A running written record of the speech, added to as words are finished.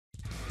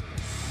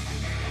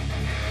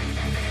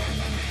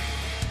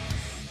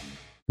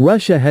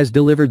Russia has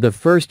delivered the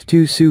first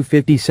two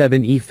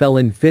Su-57E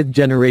Felon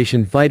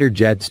fifth-generation fighter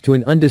jets to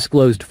an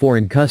undisclosed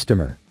foreign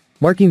customer,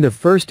 marking the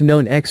first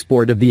known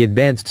export of the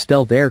advanced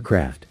stealth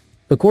aircraft,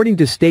 according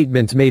to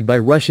statements made by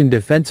Russian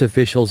defense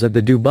officials at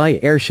the Dubai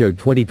Airshow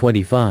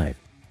 2025.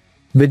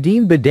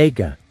 Vadim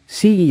Badekha,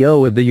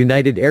 CEO of the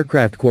United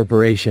Aircraft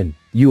Corporation,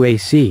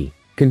 UAC,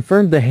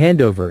 confirmed the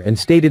handover and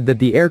stated that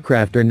the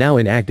aircraft are now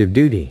in active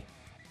duty.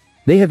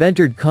 They have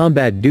entered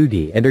combat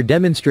duty and are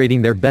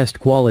demonstrating their best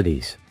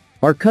qualities.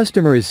 Our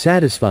customer is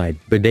satisfied,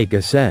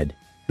 Badekha said.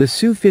 The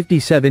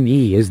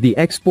Su-57E is the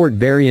export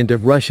variant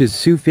of Russia's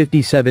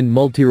Su-57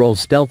 multirole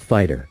stealth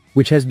fighter,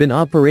 which has been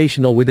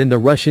operational within the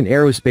Russian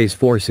aerospace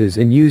forces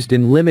and used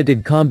in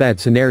limited combat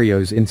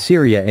scenarios in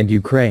Syria and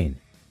Ukraine.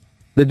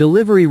 The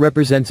delivery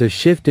represents a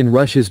shift in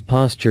Russia's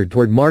posture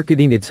toward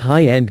marketing its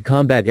high-end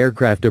combat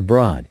aircraft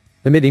abroad,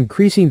 amid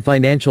increasing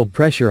financial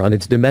pressure on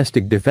its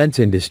domestic defense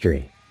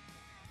industry.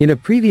 In a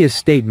previous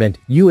statement,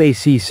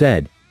 UAC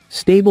said,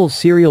 "Stable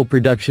serial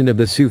production of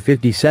the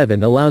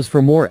Su-57 allows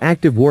for more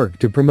active work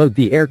to promote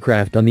the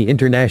aircraft on the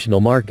international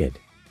market."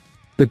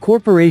 The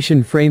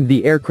corporation framed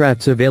the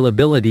aircraft's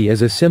availability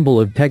as a symbol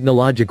of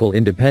technological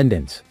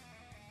independence.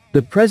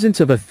 The presence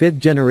of a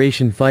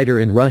fifth-generation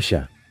fighter in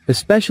Russia,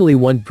 especially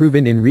one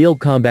proven in real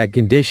combat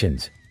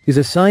conditions, is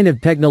a sign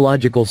of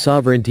technological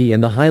sovereignty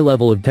and the high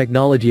level of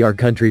technology our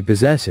country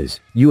possesses,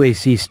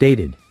 UAC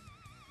stated.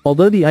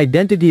 Although the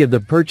identity of the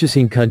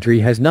purchasing country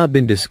has not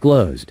been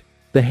disclosed,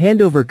 the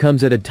handover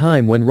comes at a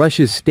time when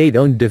Russia's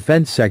state-owned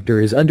defense sector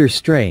is under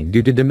strain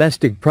due to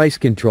domestic price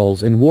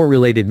controls and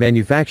war-related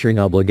manufacturing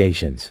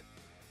obligations.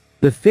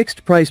 The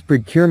fixed-price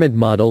procurement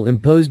model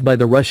imposed by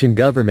the Russian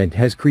government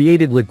has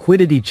created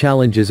liquidity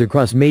challenges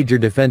across major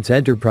defense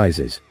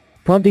enterprises,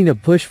 prompting a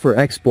push for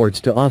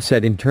exports to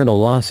offset internal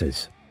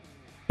losses.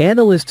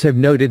 Analysts have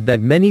noted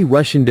that many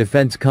Russian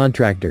defense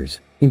contractors,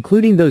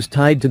 including those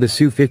tied to the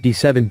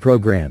Su-57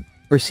 program,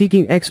 are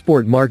seeking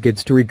export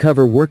markets to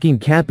recover working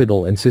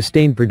capital and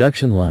sustain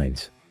production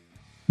lines.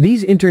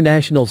 These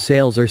international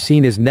sales are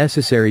seen as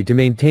necessary to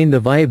maintain the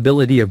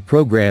viability of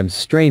programs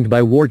strained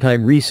by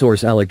wartime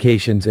resource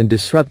allocations and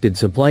disrupted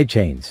supply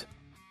chains.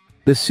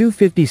 The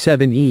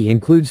Su-57E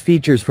includes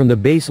features from the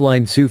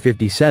baseline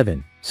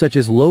Su-57, such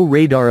as low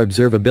radar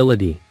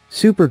observability,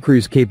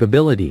 supercruise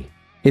capability,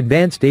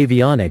 advanced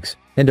avionics,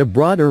 and a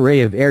broad array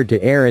of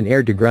air-to-air and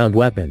air-to-ground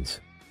weapons.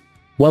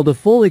 While the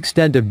full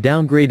extent of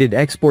downgraded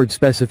export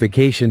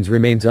specifications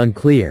remains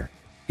unclear,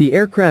 the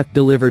aircraft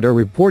delivered are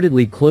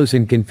reportedly close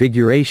in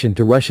configuration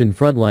to Russian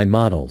frontline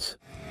models.